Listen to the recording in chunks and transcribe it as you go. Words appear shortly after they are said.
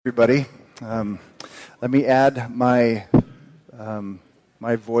Everybody. Let me add my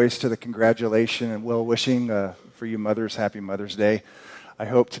voice to the congratulation and well-wishing for you mothers. Happy Mother's Day. I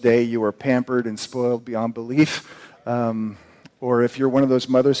hope today you are pampered and spoiled beyond belief. Or if you're one of those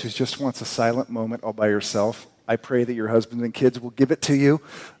mothers who just wants a silent moment all by yourself, I pray that your husband and kids will give it to you.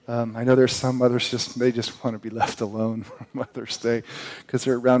 I know there's some mothers they just want to be left alone on Mother's Day because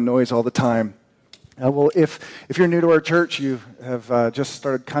they're around noise all the time. Well, if you're new to our church, you have just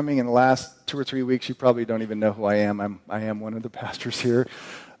started coming in the last 2 or 3 weeks, you probably don't even know who I am. I am one of the pastors here,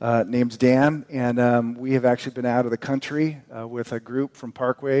 name's Dan, and we have actually been out of the country with a group from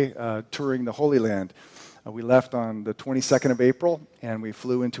Parkway touring the Holy Land. We left on the 22nd of April, and we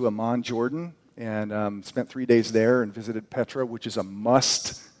flew into Amman, Jordan, and spent 3 days there and visited Petra, which is a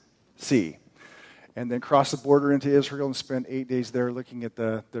must-see. And then crossed the border into Israel and spent 8 days there looking at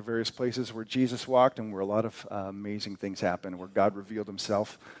the various places where Jesus walked and where a lot of amazing things happened, where God revealed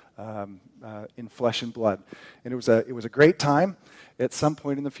himself in flesh and blood. And it was a great time. At some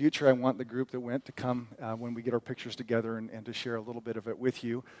point in the future, I want the group that went to come when we get our pictures together and to share a little bit of it with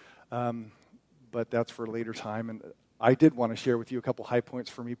you. But that's for a later time. And I did want to share with you a couple high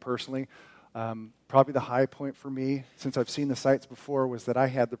points for me personally. Probably the high point for me, since I've seen the sites before, was that I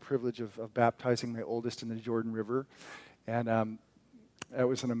had the privilege of baptizing my oldest in the Jordan River. And that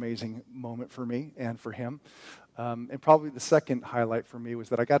was an amazing moment for me and for him. And probably the second highlight for me was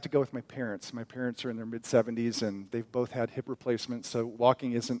that I got to go with my parents. My parents are in their mid-70s, and they've both had hip replacements, so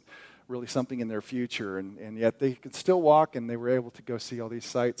walking isn't really something in their future. And yet they could still walk, and they were able to go see all these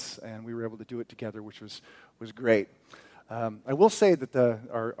sites, and we were able to do it together, which was great. I will say that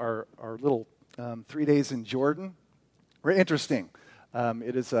our little 3 days in Jordan were interesting.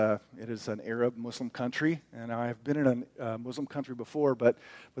 It is an Arab Muslim country, and I have been in a Muslim country before, but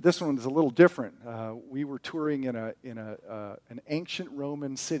this one is a little different. We were touring in an ancient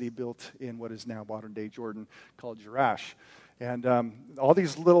Roman city built in what is now modern day Jordan called Jerash, and all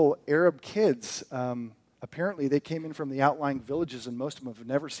these little Arab kids. Apparently, they came in from the outlying villages, and most of them have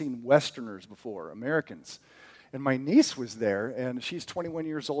never seen Westerners before, Americans. And my niece was there, and she's 21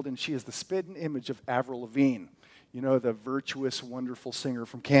 years old, and she is the spitting image of Avril Lavigne, the virtuous, wonderful singer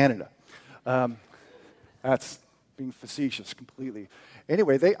from Canada. That's being facetious completely.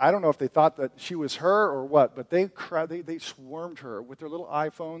 Anyway, I don't know if they thought that she was her or what, but they swarmed her with their little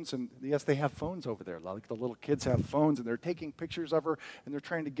iPhones, and yes, they have phones over there. Like the little kids have phones, and they're taking pictures of her, and they're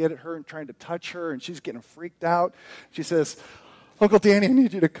trying to get at her and trying to touch her, and she's getting freaked out. She says, "Uncle Danny, I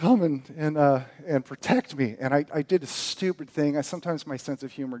need you to come and protect me." And I did a stupid thing. Sometimes my sense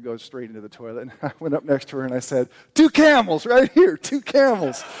of humor goes straight into the toilet. And I went up next to her and I said, "2 camels right here, 2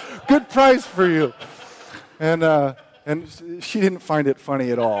 camels. Good price for you." And she didn't find it funny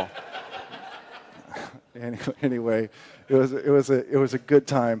at all. Anyway, it was a good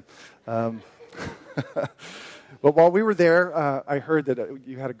time. But while we were there, I heard that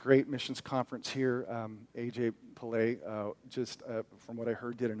you had a great missions conference here. AJ Pillay, from what I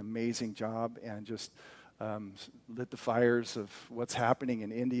heard, did an amazing job and just lit the fires of what's happening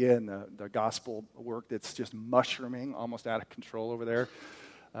in India and the gospel work that's just mushrooming, almost out of control over there.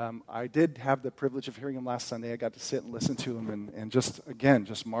 I did have the privilege of hearing him last Sunday. I got to sit and listen to him and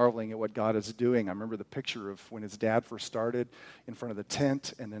just marveling at what God is doing. I remember the picture of when his dad first started in front of the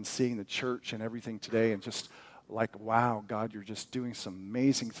tent and then seeing the church and everything today and just like, wow, God, you're just doing some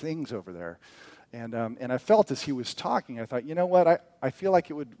amazing things over there. And I felt as he was talking, I thought, you know what, I feel like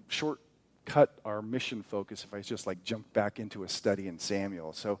it would shortcut our mission focus if I just jumped back into a study in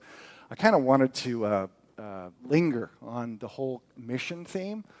Samuel. So I kind of wanted to linger on the whole mission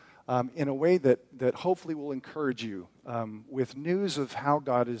theme in a way that hopefully will encourage you with news of how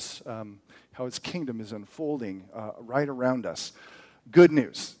God is, how his kingdom is unfolding right around us. Good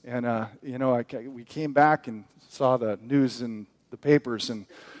news. And, we came back and saw the news in the papers. And,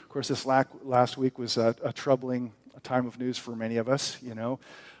 of course, this last week was a troubling time of news for many of us,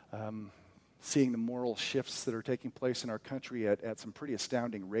 seeing the moral shifts that are taking place in our country at some pretty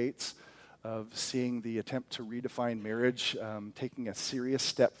astounding rates, of seeing the attempt to redefine marriage taking a serious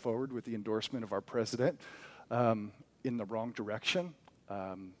step forward with the endorsement of our president in the wrong direction.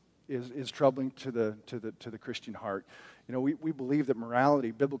 Is troubling to the Christian heart. We believe that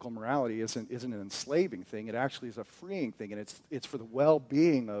morality, biblical morality, isn't an enslaving thing. It actually is a freeing thing, and it's for the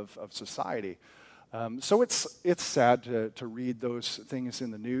well-being of society. So it's sad to read those things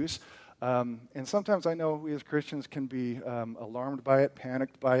in the news. And sometimes I know we as Christians can be alarmed by it,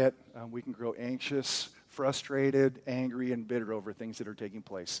 panicked by it. We can grow anxious, frustrated, angry, and bitter over things that are taking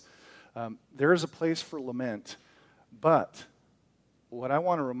place. There is a place for lament, but what I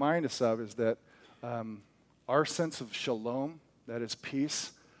want to remind us of is that our sense of shalom, that is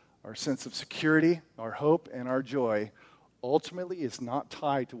peace, our sense of security, our hope, and our joy ultimately is not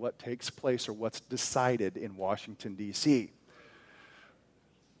tied to what takes place or what's decided in Washington, D.C.,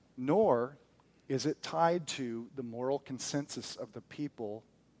 nor is it tied to the moral consensus of the people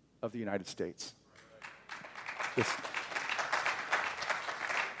of the United States.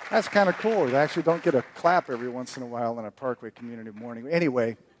 That's kind of cool. They actually don't get a clap every once in a while in a Parkway community morning.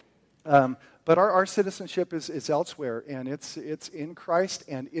 Anyway, but our citizenship is elsewhere, and it's in Christ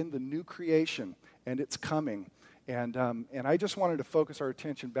and in the new creation, and it's coming. And I just wanted to focus our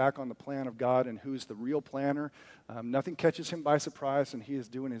attention back on the plan of God and who's the real planner. Nothing catches him by surprise, and he is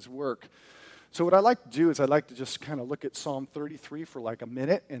doing his work. So what I'd like to do is I'd like to just kind of look at Psalm 33 for like a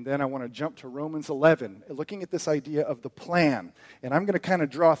minute, and then I want to jump to Romans 11, looking at this idea of the plan. And I'm going to kind of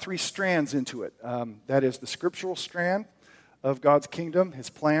draw three strands into it. That is the scriptural strand of God's kingdom, his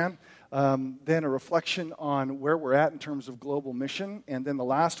plan, then a reflection on where we're at in terms of global mission, and then the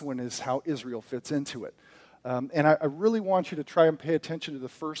last one is how Israel fits into it. And I really want you to try and pay attention to the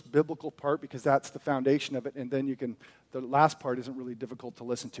first biblical part because that's the foundation of it, and then the last part isn't really difficult to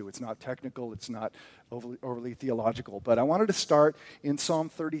listen to. It's not technical, it's not overly theological. But I wanted to start in Psalm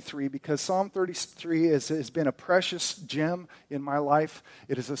 33 because Psalm 33 has been a precious gem in my life.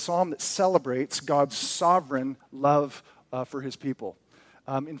 It is a psalm that celebrates God's sovereign love for his people.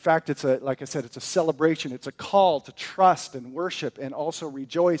 In fact, like I said, it's a celebration. It's a call to trust and worship and also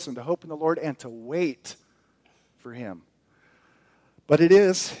rejoice and to hope in the Lord and to wait for him. But it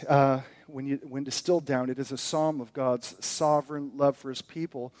is, when distilled down, it is a psalm of God's sovereign love for his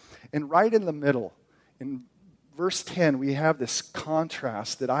people. And right in the middle, in verse 10, we have this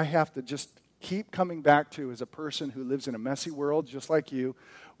contrast that I have to just keep coming back to as a person who lives in a messy world, just like you,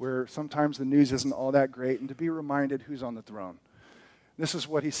 where sometimes the news isn't all that great, and to be reminded who's on the throne. This is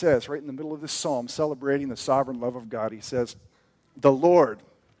what he says right in the middle of this psalm, celebrating the sovereign love of God. He says, "The Lord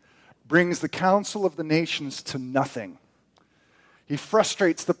brings the counsel of the nations to nothing. He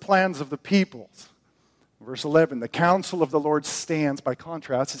frustrates the plans of the peoples." Verse 11, "The counsel of the Lord stands," by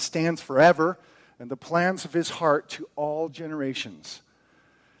contrast, it stands forever, "and the plans of his heart to all generations."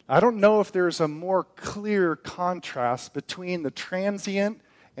 I don't know if there's a more clear contrast between the transient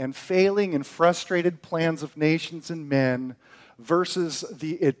and failing and frustrated plans of nations and men versus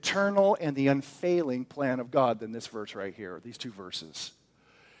the eternal and the unfailing plan of God than this verse right here, these two verses.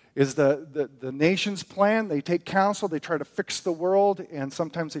 Is the nation's plan. They take counsel, they try to fix the world, and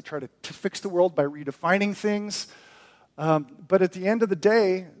sometimes they try to fix the world by redefining things. But at the end of the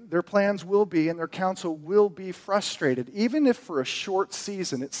day, their plans will be and their counsel will be frustrated, even if for a short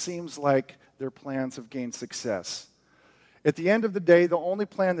season it seems like their plans have gained success. At the end of the day, the only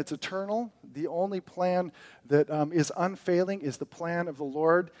plan that's eternal, the only plan that is unfailing is the plan of the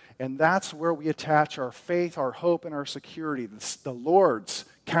Lord, and that's where we attach our faith, our hope, and our security. The Lord's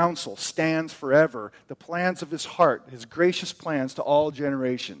counsel stands forever. The plans of his heart, his gracious plans to all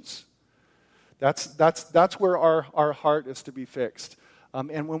generations. That's where our heart is to be fixed.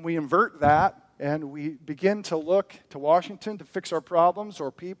 And when we invert that and we begin to look to Washington to fix our problems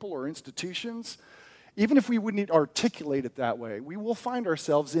or people or institutions, even if we wouldn't articulate it that way, we will find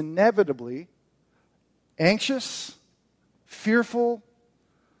ourselves inevitably anxious, fearful,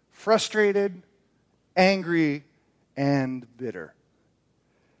 frustrated, angry, and bitter.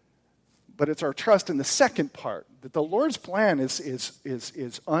 But it's our trust in the second part, that the Lord's plan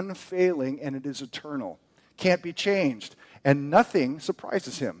is unfailing and it is eternal. Can't be changed. And nothing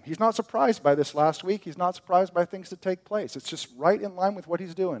surprises him. He's not surprised by this last week. He's not surprised by things that take place. It's just right in line with what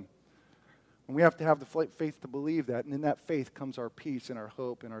he's doing. And we have to have the faith to believe that. And in that faith comes our peace and our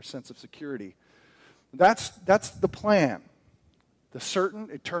hope and our sense of security. That's the plan. The certain,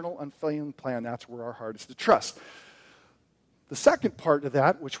 eternal, unfailing plan. That's where our heart is to trust. The second part of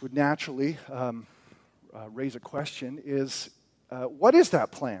that, which would naturally raise a question, is what is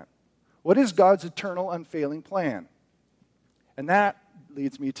that plan? What is God's eternal, unfailing plan? And that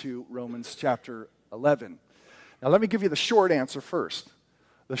leads me to Romans chapter 11. Now let me give you the short answer first.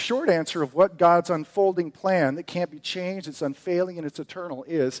 The short answer of what God's unfolding plan that can't be changed, it's unfailing and it's eternal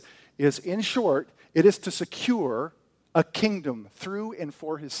is in short, it is to secure a kingdom through and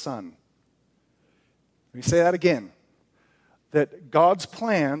for his Son. Let me say that again. That God's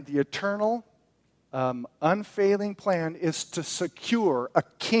plan, the eternal, unfailing plan, is to secure a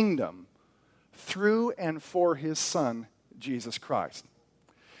kingdom through and for his Son, Jesus Christ.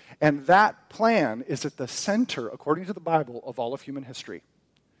 And that plan is at the center, according to the Bible, of all of human history.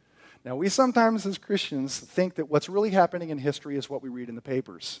 Now, we sometimes as Christians think that what's really happening in history is what we read in the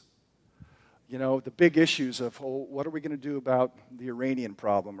papers. You know, the big issues of, what are we going to do about the Iranian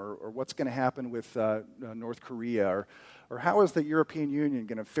problem, or what's going to happen with North Korea, Or how is the European Union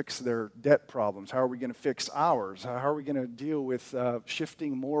going to fix their debt problems? How are we going to fix ours? How are we going to deal with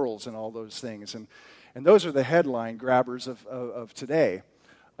shifting morals and all those things? And those are the headline grabbers of today.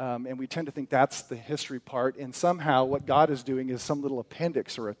 And we tend to think that's the history part. And somehow what God is doing is some little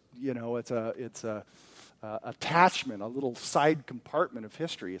appendix or it's a attachment, a little side compartment of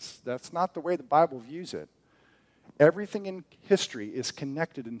history. That's not the way the Bible views it. Everything in history is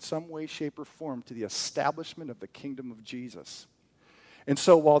connected in some way, shape, or form to the establishment of the kingdom of Jesus. And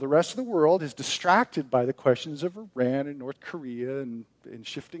so while the rest of the world is distracted by the questions of Iran and North Korea and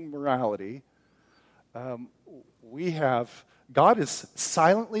shifting morality, God is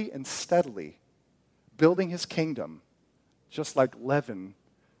silently and steadily building his kingdom, just like leaven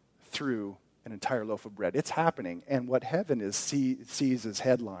through an entire loaf of bread. It's happening, and what heaven sees as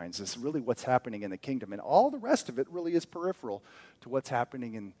headlines is really what's happening in the kingdom, and all the rest of it really is peripheral to what's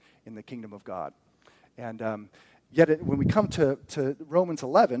happening in the kingdom of God. And yet, when we come to Romans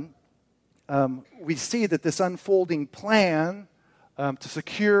 11, we see that this unfolding plan to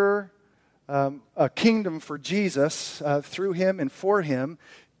secure a kingdom for Jesus through him and for him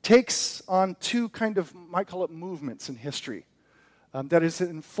takes on two kind of, might call it movements in history. That is, it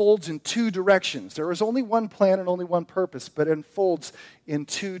unfolds in two directions. There is only one plan and only one purpose, but it unfolds in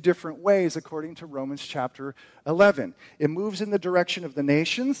two different ways according to Romans chapter 11. It moves in the direction of the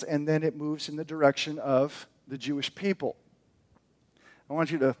nations, and then it moves in the direction of the Jewish people. I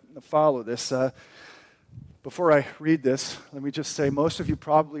want you to follow this. Before I read this, let me just say most of you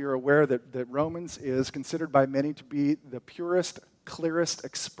probably are aware that Romans is considered by many to be the purest, clearest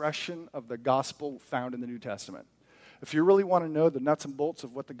expression of the gospel found in the New Testament. If you really want to know the nuts and bolts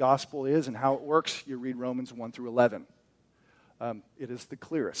of what the gospel is and how it works, you read Romans 1 through 11. It is the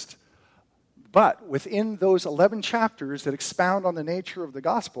clearest. But within those 11 chapters that expound on the nature of the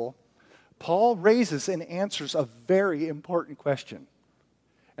gospel, Paul raises and answers a very important question.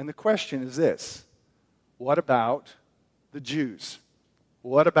 And the question is this: what about the Jews?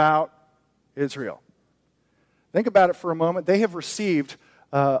 What about Israel? Think about it for a moment. They have received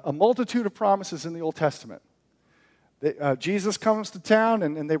a multitude of promises in the Old Testament. Jesus comes to town,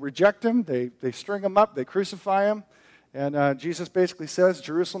 and they reject him. They string him up. They crucify him. And Jesus basically says,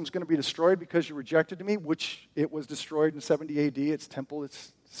 Jerusalem's going to be destroyed because you rejected me, which it was destroyed in 70 A.D., its temple,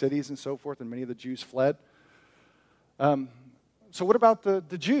 its cities, and so forth, and many of the Jews fled. So what about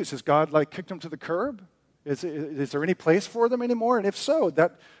the Jews? Has God kicked them to the curb? Is there any place for them anymore? And if so,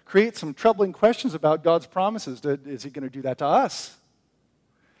 that creates some troubling questions about God's promises. Is he going to do that to us?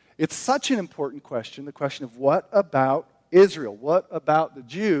 It's such an important question, the question of what about Israel? What about the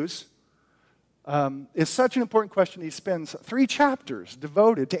Jews? Is such an important question. He spends 3 chapters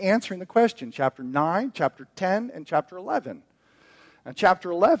devoted to answering the question. Chapter 9, chapter 10, and chapter 11. And chapter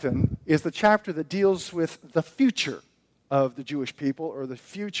 11 is the chapter that deals with the future of the Jewish people or the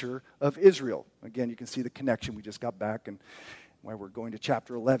future of Israel. Again, you can see the connection. We just got back and why we're going to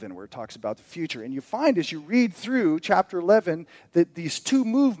chapter 11 where it talks about the future. And you find as you read through chapter 11 that these two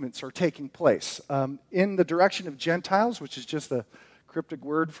movements are taking place. In the direction of Gentiles, which is just a cryptic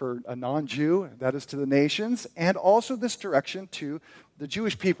word for a non-Jew, that is to the nations, and also this direction to the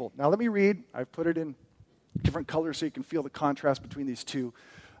Jewish people. Now let me read. I've put it in different colors so you can feel the contrast between these two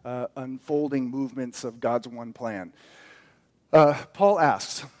unfolding movements of God's one plan. Paul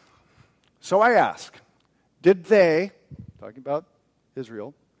asks, so I ask, did they, talking about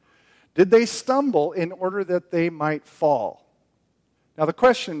Israel, did they stumble in order that they might fall? Now the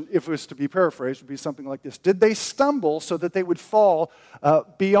question, if it was to be paraphrased, would be something like this. Did they stumble so that they would fall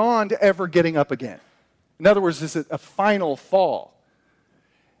beyond ever getting up again? In other words, is it a final fall?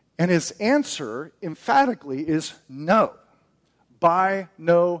 And his answer emphatically is no, by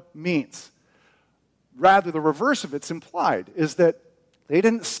no means. Rather, the reverse of it's implied, is that they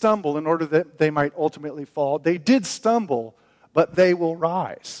didn't stumble in order that they might ultimately fall. They did stumble, but they will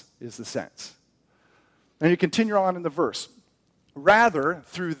rise, is the sense. And you continue on in the verse. Rather,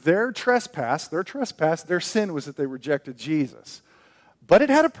 through their sin was that they rejected Jesus. But it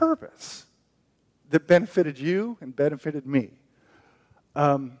had a purpose that benefited you and benefited me.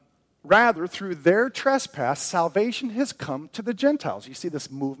 Rather, through their trespass, salvation has come to the Gentiles. You see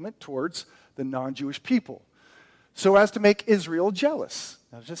this movement towards the non-Jewish people, so as to make Israel jealous.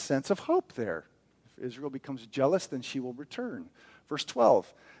 Now, there's a sense of hope there. If Israel becomes jealous, then she will return. Verse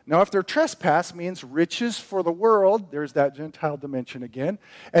 12. Now, if their trespass means riches for the world, there's that Gentile dimension again.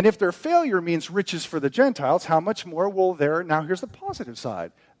 And if their failure means riches for the Gentiles, how much more will their, now here's the positive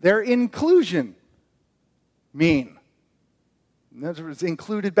side, their inclusion mean? In other words,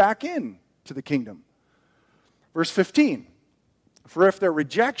 included back in to the kingdom. Verse 15. For if their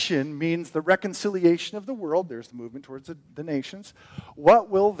rejection means the reconciliation of the world, there's the movement towards the nations, what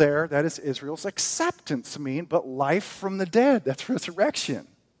will their, that is Israel's, acceptance mean but life from the dead? That's resurrection.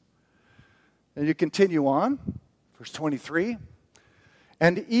 And you continue on, verse 23.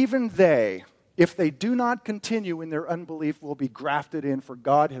 And even they, if they do not continue in their unbelief, will be grafted in, for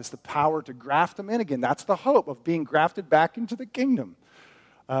God has the power to graft them in again. That's the hope of being grafted back into the kingdom.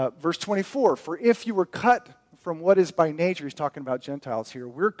 Verse 24, for if you were cut from what is by nature, he's talking about Gentiles here,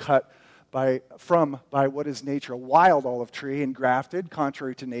 we're cut by what is nature, a wild olive tree, and grafted,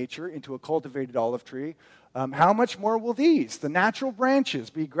 contrary to nature, into a cultivated olive tree. How much more will these, the natural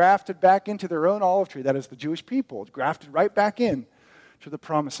branches, be grafted back into their own olive tree? That is the Jewish people, grafted right back in to the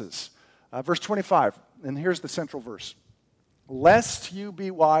promises. Verse 25, and here's the central verse. Lest you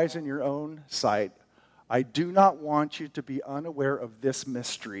be wise in your own sight, I do not want you to be unaware of this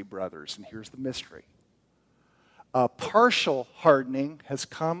mystery, brothers. And here's the mystery. A partial hardening has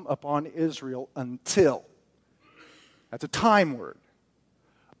come upon Israel until, that's a time word,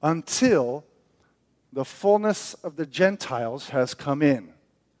 until the fullness of the Gentiles has come in.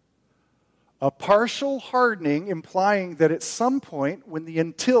 A partial hardening implying that at some point when the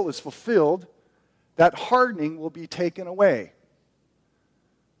until is fulfilled, that hardening will be taken away.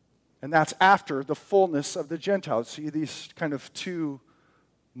 And that's after the fullness of the Gentiles. See these kind of two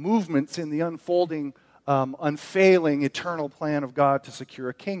movements in the unfolding, unfailing, eternal plan of God to secure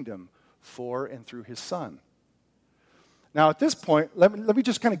a kingdom for and through his Son. Now, at this point, let me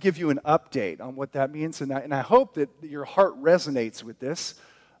just kind of give you an update on what that means, and I hope that your heart resonates with this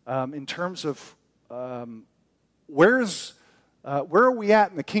in terms of where are we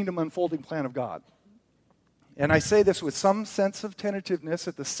at in the kingdom unfolding plan of God? And I say this with some sense of tentativeness.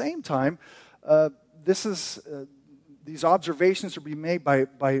 At the same time, these observations are being made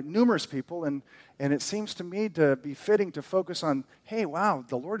by numerous people, and it seems to me to be fitting to focus on, hey, wow,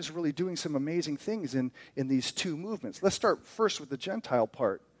 the Lord is really doing some amazing things in these two movements. Let's start first with the Gentile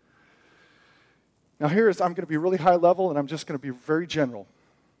part. Now I'm going to be really high level, and I'm just going to be very general.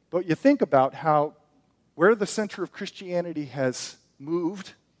 But you think about where the center of Christianity has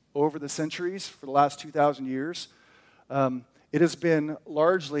moved over the centuries for the last 2,000 years. It has been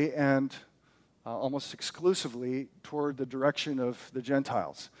largely and almost exclusively toward the direction of the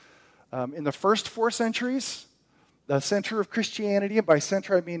Gentiles. In the first 4 centuries, the center of Christianity, and by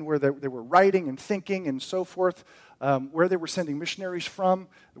center I mean where they were writing and thinking and so forth, where they were sending missionaries from,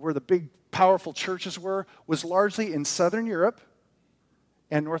 where the big powerful churches were, was largely in southern Europe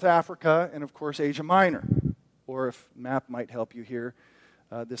and North Africa and, of course, Asia Minor. Or if map might help you here,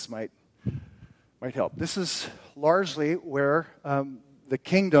 this might help. This is largely where the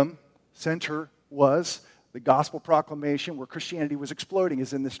kingdom center was. The gospel proclamation, where Christianity was exploding,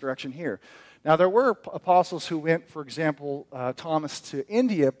 is in this direction here. Now, there were apostles who went, for example, Thomas, to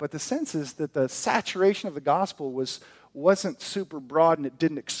India, but the sense is that the saturation of the gospel wasn't super broad and it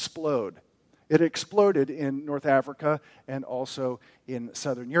didn't explode. It exploded in North Africa and also in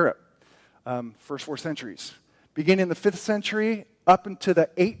southern Europe, first 4 centuries. Beginning in the 5th century, up into the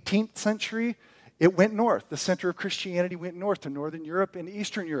 18th century, it went north. The center of Christianity went north to Northern Europe and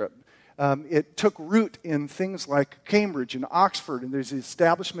Eastern Europe. It took root in things like Cambridge and Oxford, and there's the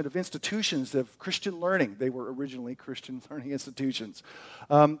establishment of institutions of Christian learning. They were originally Christian learning institutions.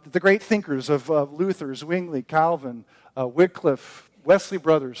 The great thinkers of Luther, Zwingli, Calvin, Wycliffe, Wesley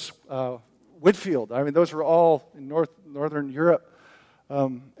Brothers, Whitefield, I mean, those were all in Northern Europe.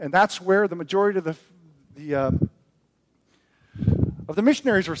 And that's where the majority of the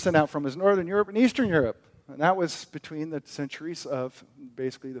missionaries were sent out from, is Northern Europe and Eastern Europe. And that was between the centuries of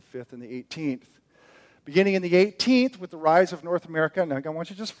basically the 5th and the 18th. Beginning in the 18th with the rise of North America, now I want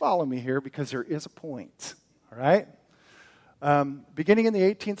you to just follow me here because there is a point, all right? Beginning in the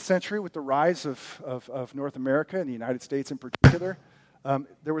 18th century with the rise of North America and the United States in particular,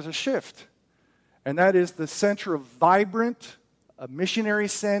 there was a shift. And that is the center of vibrant missionary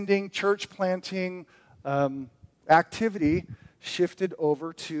sending, church planting activity shifted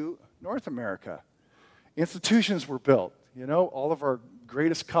over to North America. Institutions were built. You know, all of our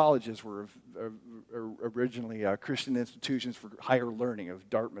greatest colleges were originally Christian institutions for higher learning, of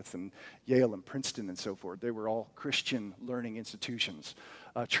Dartmouth and Yale and Princeton and so forth. They were all Christian learning institutions.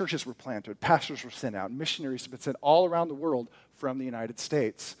 Churches were planted, pastors were sent out, missionaries have been sent all around the world from the United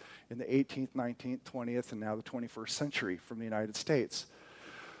States in the 18th, 19th, 20th, and now the 21st century from the United States.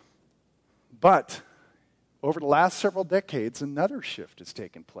 But over the last several decades, another shift has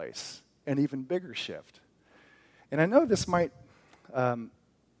taken place, an even bigger shift. And I know this might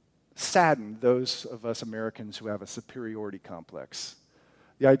sadden those of us Americans who have a superiority complex.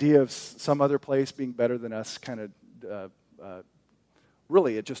 The idea of some other place being better than us kind of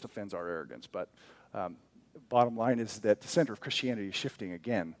Really, it just offends our arrogance. But bottom line is that the center of Christianity is shifting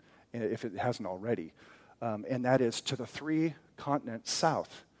again, if it hasn't already. And that is to the three continents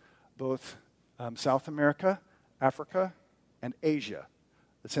south, both South America, Africa, and Asia.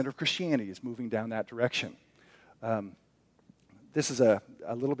 The center of Christianity is moving down that direction. This is a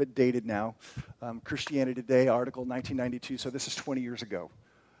little bit dated now. Christianity Today, article 1992, so this is 20 years ago.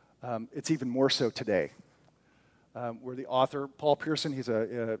 It's even more so today. Where the author, Paul Pearson, he's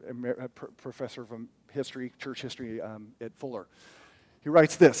a professor of history, church history at Fuller. He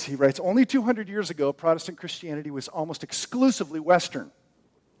writes this. He writes, only 200 years ago, Protestant Christianity was almost exclusively Western.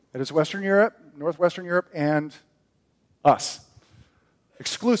 It is Western Europe, Northwestern Europe, and us.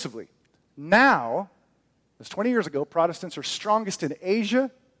 Exclusively. Now, as 20 years ago, Protestants are strongest in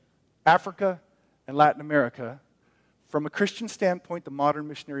Asia, Africa, and Latin America. From a Christian standpoint, the modern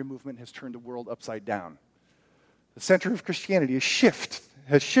missionary movement has turned the world upside down. The center of Christianity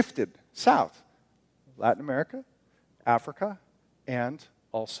has shifted south. Latin America, Africa, and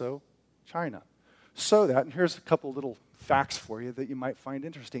also China. So that, and here's a couple little facts for you that you might find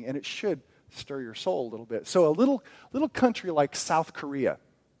interesting, and it should stir your soul a little bit. So a little country like South Korea,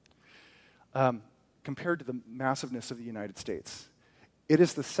 compared to the massiveness of the United States, it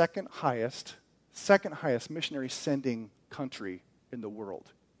is the second highest missionary sending country in the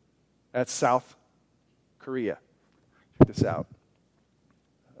world. That's South Korea. Check this out.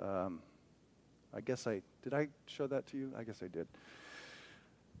 Did I show that to you? I guess I did.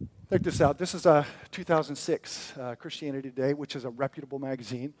 Check this out. This is 2006 Christianity Today, which is a reputable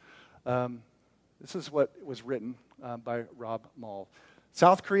magazine. This is what was written by Rob Mall.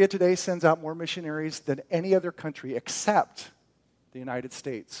 South Korea today sends out more missionaries than any other country except the United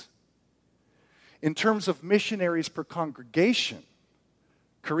States. In terms of missionaries per congregation,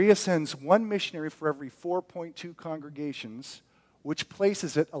 Korea sends one missionary for every 4.2 congregations, which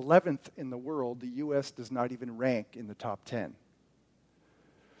places it 11th in the world. The U.S. does not even rank in the top 10.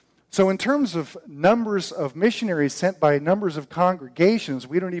 So in terms of numbers of missionaries sent by numbers of congregations,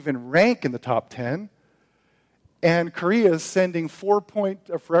 we don't even rank in the top 10. And Korea is sending for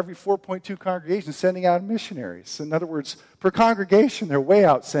every 4.2 congregations, sending out missionaries. In other words, per congregation, they're way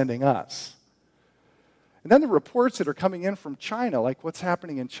out sending us. And then the reports that are coming in from China, like what's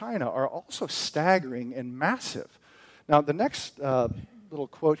happening in China, are also staggering and massive. Now, the next little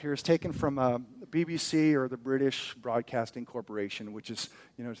quote here is taken from BBC, or the British Broadcasting Corporation, which is,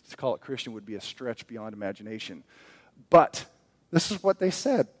 to call it Christian would be a stretch beyond imagination. But this is what they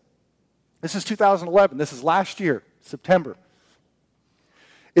said. This is 2011. This is last year, September.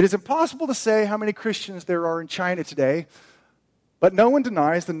 It is impossible to say how many Christians there are in China today, but no one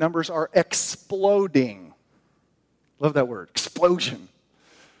denies the numbers are exploding. Love that word, explosion.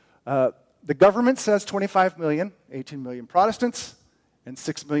 The government says 25 million, 18 million Protestants, and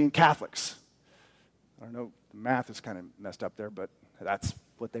 6 million Catholics. I don't know, the math is kind of messed up there, but that's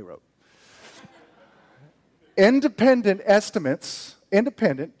what they wrote. Independent estimates,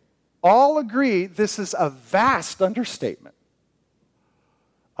 all agree this is a vast understatement.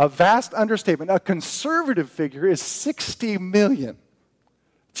 A vast understatement. A conservative figure is 60 million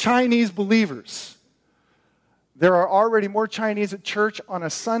Chinese believers. There are already more Chinese at church on a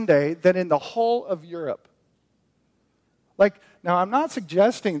Sunday than in the whole of Europe. Now, I'm not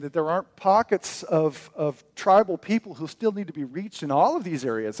suggesting that there aren't pockets of tribal people who still need to be reached in all of these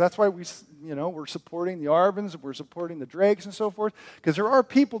areas. That's why we're supporting the Arvins, we're supporting the Drakes and so forth, because there are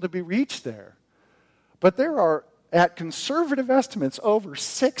people to be reached there. But there are, at conservative estimates, over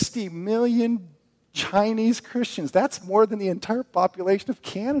 60 million Chinese Christians. That's more than the entire population of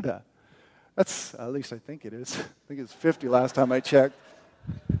Canada. That's, at least I think it is. I think it's 50 last time I checked.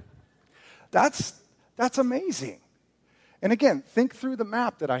 That's amazing. And again, think through the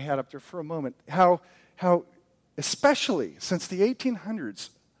map that I had up there for a moment, how especially since the 1800s,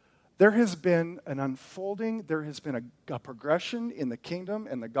 there has been an unfolding, there has been a progression in the kingdom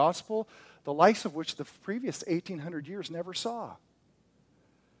and the gospel, the likes of which the previous 1800 years never saw.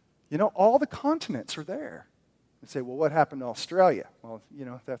 All the continents are there. You say, well, what happened to Australia? Well,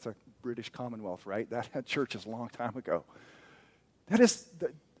 that's a British Commonwealth, right? That had churches a long time ago.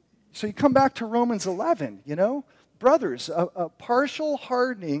 So you come back to Romans 11, Brothers, a partial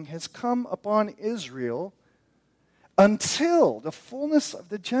hardening has come upon Israel until the fullness of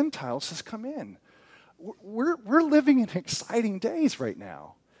the Gentiles has come in. We're living in exciting days right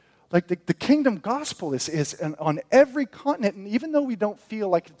now. Like the kingdom gospel is on every continent, and even though we don't feel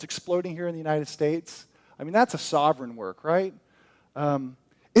like it's exploding here in the United States, I mean, that's a sovereign work, right?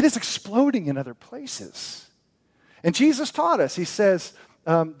 It is exploding in other places. And Jesus taught us, he says,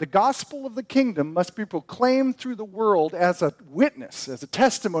 the gospel of the kingdom must be proclaimed through the world as a witness, as a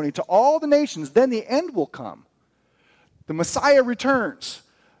testimony to all the nations. Then the end will come. The Messiah returns.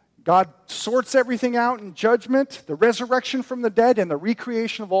 God sorts everything out in judgment, the resurrection from the dead, and the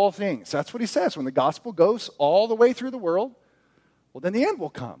recreation of all things. That's what he says. When the gospel goes all the way through the world, well, then the end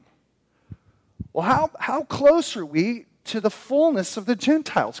will come. Well, how close are we to the fullness of the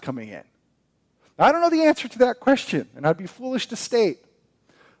Gentiles coming in? Now, I don't know the answer to that question, and I'd be foolish to state.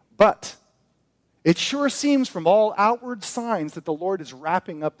 But it sure seems from all outward signs that the Lord is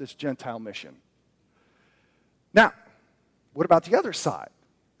wrapping up this Gentile mission. Now, what about the other side?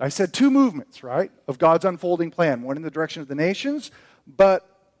 I said two movements, right, of God's unfolding plan. One in the direction of the nations, but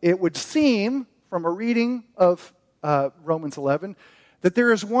it would seem from a reading of Romans 11 that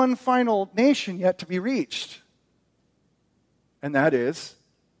there is one final nation yet to be reached, and that is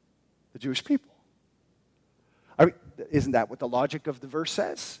the Jewish people. I mean, isn't that what the logic of the verse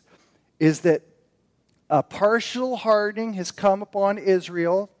says? Is that a partial hardening has come upon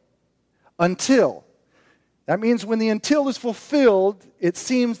Israel until. That means when the until is fulfilled, it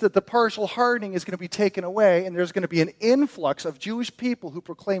seems that the partial hardening is going to be taken away, and there's going to be an influx of Jewish people who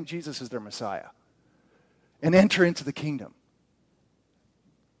proclaim Jesus as their Messiah and enter into the kingdom.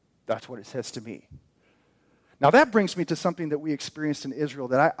 That's what it says to me. Now that brings me to something that we experienced in Israel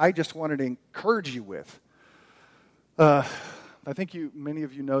that I just wanted to encourage you with. I think many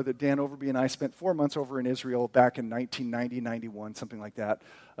of you know that Dan Overby and I spent 4 months over in Israel back in 1990, 91, something like that.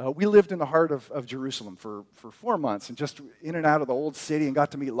 We lived in the heart of Jerusalem for 4 months and just in and out of the old city and got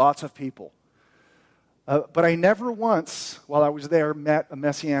to meet lots of people. But I never once, while I was there, met a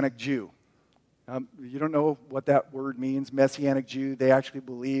Messianic Jew. You don't know what that word means, Messianic Jew. They actually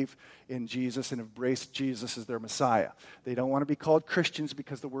believe in Jesus and embrace Jesus as their Messiah. They don't want to be called Christians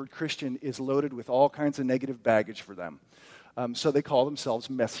because the word Christian is loaded with all kinds of negative baggage for them. So they call themselves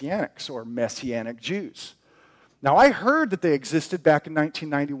Messianics or Messianic Jews. Now, I heard that they existed back in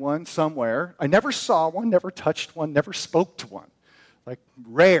 1991 somewhere. I never saw one, never touched one, never spoke to one. Like,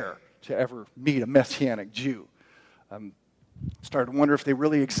 rare to ever meet a Messianic Jew. Started to wonder if they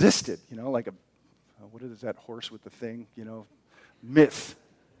really existed, like a, what is that horse with the thing, myth.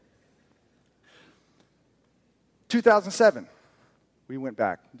 2007, we went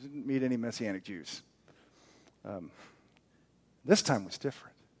back. Didn't meet any Messianic Jews. This time was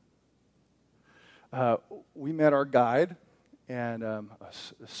different. We met our guide and a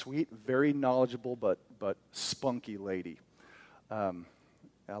sweet, very knowledgeable but spunky lady.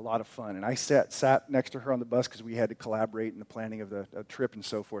 A lot of fun. And I sat next to her on the bus because we had to collaborate in the planning of the trip and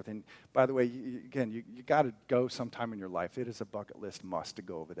so forth. And by the way, you got to go sometime in your life. It is a bucket list must to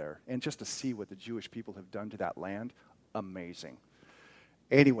go over there. And just to see what the Jewish people have done to that land, amazing.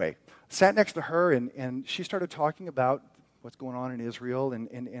 Anyway, sat next to her and she started talking about what's going on in Israel.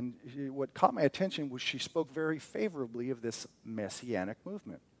 And what caught my attention was she spoke very favorably of this Messianic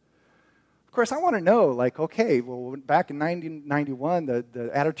movement. Of course, I want to know, okay, well, back in 1991, the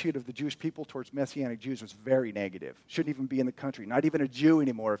attitude of the Jewish people towards Messianic Jews was very negative. Shouldn't even be in the country. Not even a Jew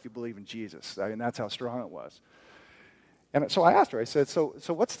anymore if you believe in Jesus. I mean, that's how strong it was. And so I asked her, I said, so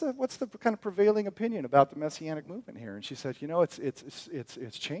what's the kind of prevailing opinion about the Messianic movement here? And she said,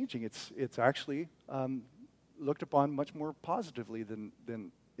 it's changing. It's actually looked upon much more positively than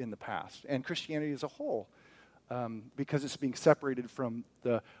in the past. And Christianity as a whole, because it's being separated from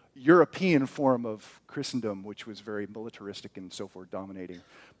the European form of Christendom, which was very militaristic and so forth, dominating.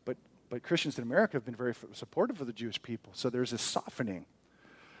 But Christians in America have been very supportive of the Jewish people, so there's this softening.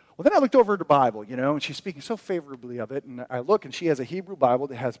 Well, then I looked over at the Bible, and she's speaking so favorably of it, and I look, and she has a Hebrew Bible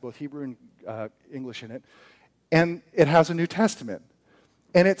that has both Hebrew and English in it, and it has a New Testament.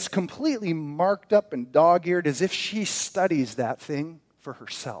 And it's completely marked up and dog-eared as if she studies that thing for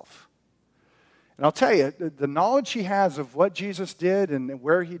herself. And I'll tell you, the knowledge she has of what Jesus did and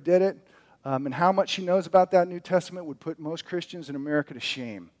where he did it, and how much she knows about that New Testament would put most Christians in America to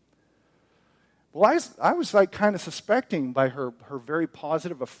shame. Well, I was kind of suspecting by her very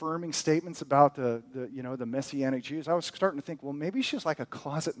positive, affirming statements about the Messianic Jews. I was starting to think, well, maybe she's like a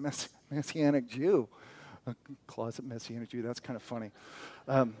closet Messianic Jew. A closet Messianic Jew, that's kind of funny.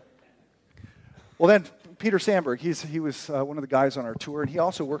 Well, then, Peter Sandberg, he was one of the guys on our tour, and he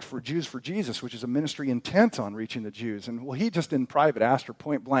also worked for Jews for Jesus, which is a ministry intent on reaching the Jews. And, well, he just in private asked her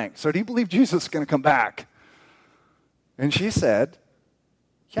point blank, so do you believe Jesus is going to come back? And she said,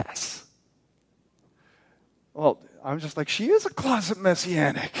 yes. Well, I'm just like, she is a closet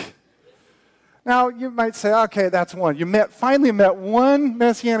Messianic. Now, you might say, okay, that's one. You finally met one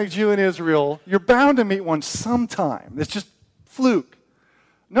Messianic Jew in Israel. You're bound to meet one sometime. It's just fluke.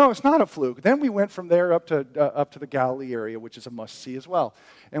 No, it's not a fluke. Then we went from there up to the Galilee area, which is a must-see as well.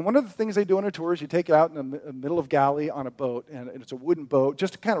 And one of the things they do on a tour is you take it out in the middle of Galilee on a boat, and it's a wooden boat,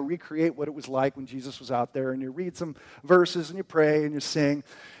 just to kind of recreate what it was like when Jesus was out there. And you read some verses, and you pray, and you sing.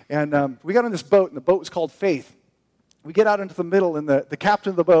 And we got on this boat, and the boat was called Faith. We get out into the middle, and the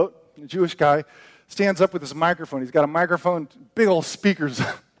captain of the boat, a Jewish guy, stands up with his microphone. He's got a microphone, big old speakers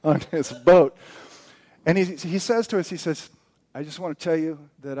on his boat. And he says to us, he says, I just want to tell you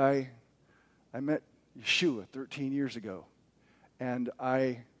that I met Yeshua 13 years ago, and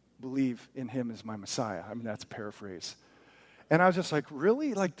I believe in him as my Messiah. I mean, that's a paraphrase. And I was just like,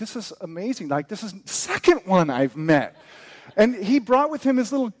 really? Like, this is amazing. Like, this is the second one I've met. And he brought with him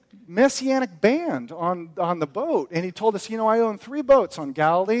his little messianic band on the boat, and he told us, I own 3 boats on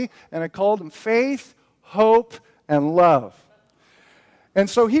Galilee, and I called them Faith, Hope, and Love. And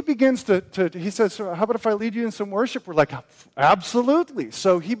so he begins he says, so how about if I lead you in some worship? We're like, absolutely.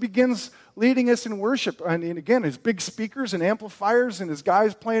 So he begins leading us in worship. And again, his big speakers and amplifiers and his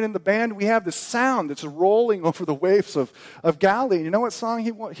guys playing in the band. We have this sound that's rolling over the waves of Galilee. And you know what song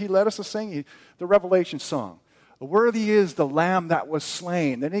he led us to sing? The Revelation song. Worthy is the Lamb that was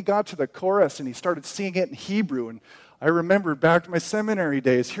slain. Then he got to the chorus and he started singing it in Hebrew. And I remember back to my seminary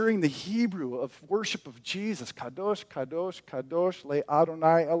days hearing the Hebrew of worship of Jesus. Kadosh, Kadosh, Kadosh, Le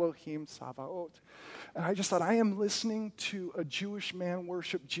Adonai Elohim Savaot. And I just thought, I am listening to a Jewish man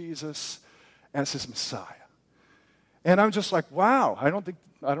worship Jesus as his Messiah. And I'm just like, wow, I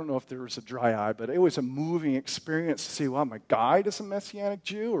don't know if there was a dry eye, but it was a moving experience to see, wow, my guide is a Messianic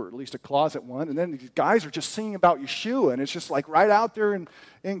Jew, or at least a closet one. And then these guys are just singing about Yeshua, and it's just like right out there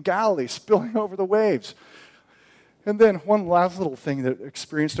in Galilee, spilling over the waves. And then one last little thing that I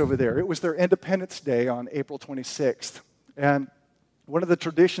experienced over there. It was their Independence Day on April 26th. And one of the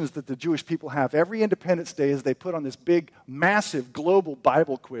traditions that the Jewish people have every Independence Day is they put on this big, massive global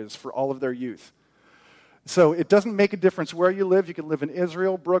Bible quiz for all of their youth. So it doesn't make a difference where you live. You can live in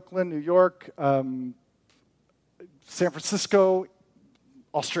Israel, Brooklyn, New York, San Francisco,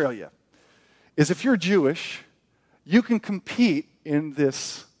 Australia. Is if you're Jewish, you can compete in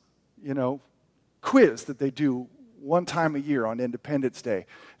this, quiz that they do one time a year on Independence Day.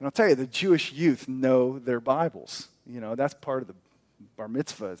 And I'll tell you, the Jewish youth know their Bibles. That's part of the bar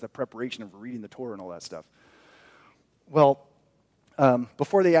mitzvah, is the preparation of reading the Torah and all that stuff. Well,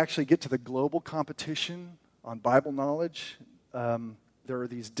 before they actually get to the global competition on Bible knowledge, there are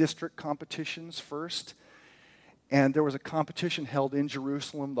these district competitions first. And there was a competition held in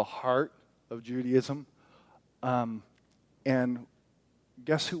Jerusalem, the heart of Judaism. And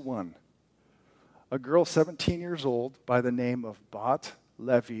guess who won? A girl 17 years old by the name of Bat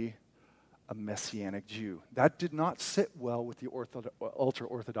Levi, a Messianic Jew. That did not sit well with the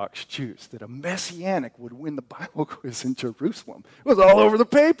ultra-Orthodox Jews, that a Messianic would win the Bible quiz in Jerusalem. It was all over the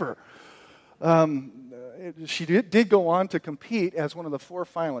paper. She did go on to compete as one of the 4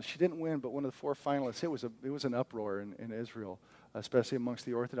 finalists. She didn't win, but one of the 4 finalists. It was an uproar in Israel, especially amongst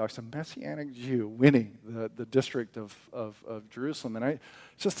the Orthodox. A Messianic Jew winning the district of Jerusalem. And I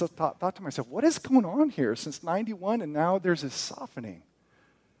just thought to myself, what is going on here since 91, and now there's this softening?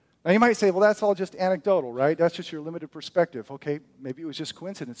 Now you might say, well, that's all just anecdotal, right? That's just your limited perspective. Okay, maybe it was just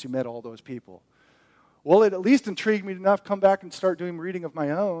coincidence you met all those people. Well, it at least intrigued me enough to come back and start doing reading of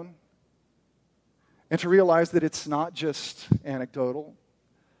my own, and to realize that it's not just anecdotal.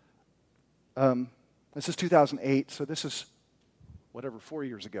 This is 2008, so this is, 4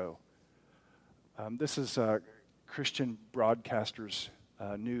 years ago. This is Christian Broadcasters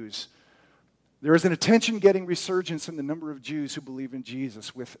News. There is an attention-getting resurgence in the number of Jews who believe in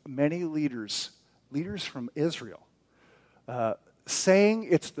Jesus, with many leaders from Israel, saying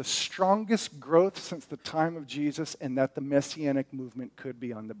it's the strongest growth since the time of Jesus, and that the Messianic movement could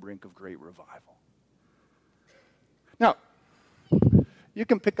be on the brink of great revival. Now, you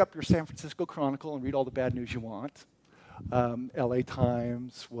can pick up your San Francisco Chronicle and read all the bad news you want, LA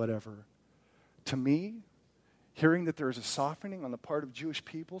Times, whatever. To me, hearing that there is a softening on the part of Jewish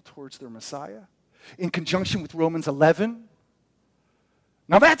people towards their Messiah, in conjunction with Romans 11,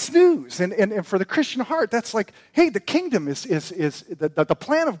 now that's news. And for the Christian heart, that's like, hey, the kingdom is the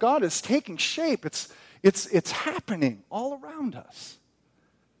plan of God is taking shape. It's happening all around us.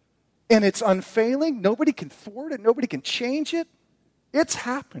 And it's unfailing. Nobody can thwart it. Nobody can change it. It's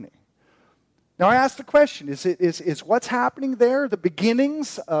happening. Now I ask the question, is what's happening there the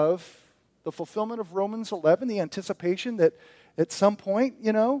beginnings of the fulfillment of Romans 11, the anticipation that at some point,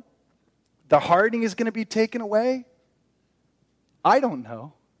 the hardening is going to be taken away? I don't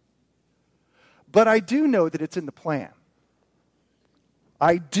know. But I do know that it's in the plan.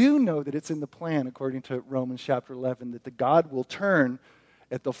 I do know that it's in the plan, according to Romans chapter 11, that the God will turn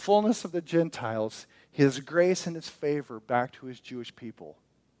at the fullness of the Gentiles, his grace and his favor back to his Jewish people.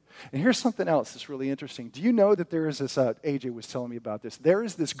 And here's something else that's really interesting. Do you know that there is this, AJ was telling me about this, there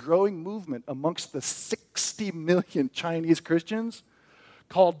is this growing movement amongst the 60 million Chinese Christians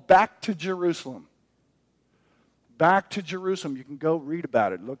called Back to Jerusalem. Back to Jerusalem. You can go read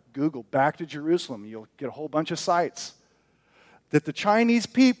about it. Look, Google Back to Jerusalem. You'll get a whole bunch of sites. That the Chinese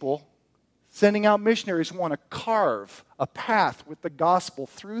people sending out missionaries want to carve a path with the gospel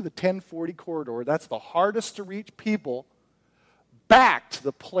through the 1040 corridor. That's the hardest to reach people back to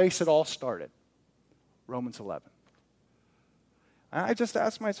the place it all started, Romans 11. And I just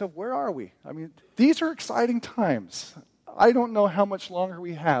asked myself, where are we? I mean, these are exciting times. I don't know how much longer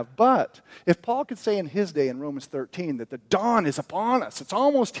we have, but if Paul could say in his day in Romans 13 that the dawn is upon us, it's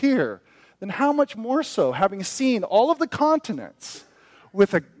almost here, then how much more so, having seen all of the continents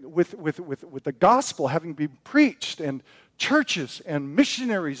with the gospel having been preached and churches and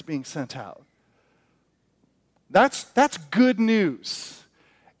missionaries being sent out. That's good news.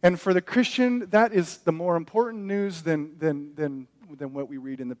 And for the Christian, that is the more important news than what we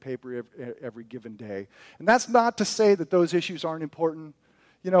read in the paper every given day. And that's not to say that those issues aren't important.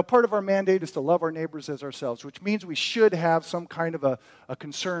 You know, part of our mandate is to love our neighbors as ourselves, which means we should have some kind of a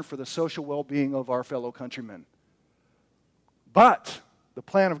concern for the social well-being of our fellow countrymen. But the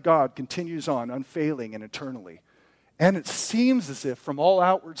plan of God continues on, unfailing and eternally. And it seems as if, from all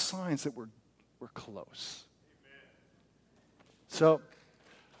outward signs, that we're close. So,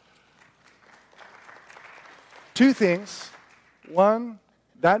 two things. One,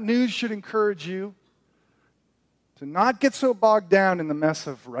 that news should encourage you to not get so bogged down in the mess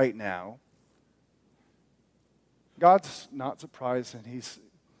of right now. God's not surprised, and he's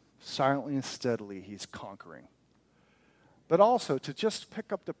silently and steadily, he's conquering. But also to just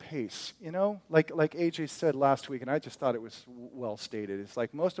pick up the pace, you know, like AJ said last week, and I just thought it was well stated. It's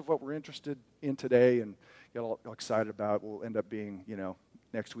like most of what we're interested in today and get all excited about will end up being, you know,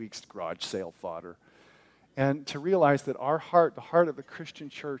 next week's garage sale fodder. And to realize that our heart, the heart of the Christian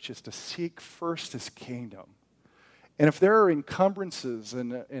church, is to seek first his kingdom. And if there are encumbrances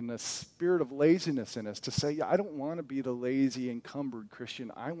and a spirit of laziness in us, to say, yeah, I don't want to be the lazy, encumbered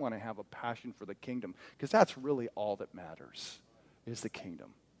Christian. I want to have a passion for the kingdom, because that's really all that matters, is the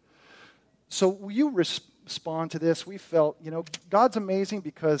kingdom. So will you respond to this? We felt, you know, God's amazing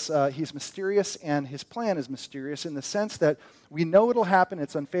because he's mysterious, and his plan is mysterious in the sense that we know it'll happen,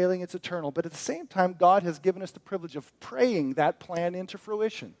 it's unfailing, it's eternal, but at the same time, God has given us the privilege of praying that plan into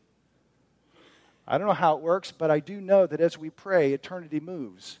fruition. I don't know how it works, but I do know that as we pray, eternity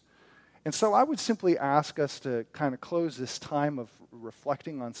moves. And so I would simply ask us to kind of close this time of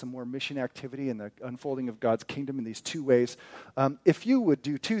reflecting on some more mission activity and the unfolding of God's kingdom in these two ways. If you would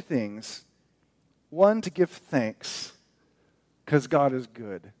do two things. One, to give thanks, because God is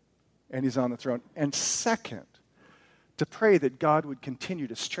good and he's on the throne. And second, to pray that God would continue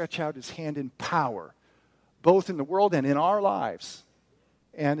to stretch out his hand in power, both in the world and in our lives.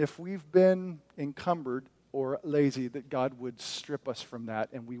 And if we've been encumbered or lazy, that God would strip us from that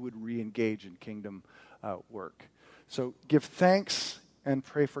and we would re-engage in kingdom work. So give thanks and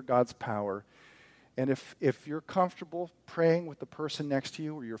pray for God's power. And if you're comfortable praying with the person next to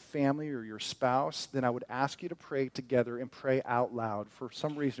you or your family or your spouse, then I would ask you to pray together and pray out loud. For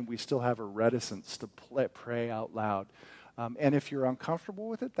some reason, we still have a reticence to pray out loud. And if you're uncomfortable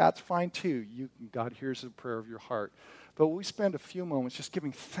with it, that's fine too. God hears the prayer of your heart. But we spend a few moments just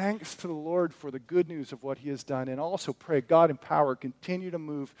giving thanks to the Lord for the good news of what he has done, and also pray God in power continue to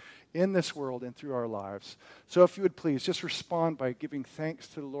move in this world and through our lives. So if you would please just respond by giving thanks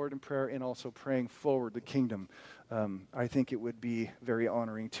to the Lord in prayer and also praying forward the kingdom. I think it would be very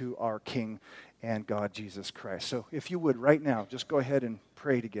honoring to our King and God Jesus Christ. So if you would right now, just go ahead and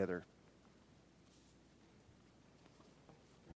pray together.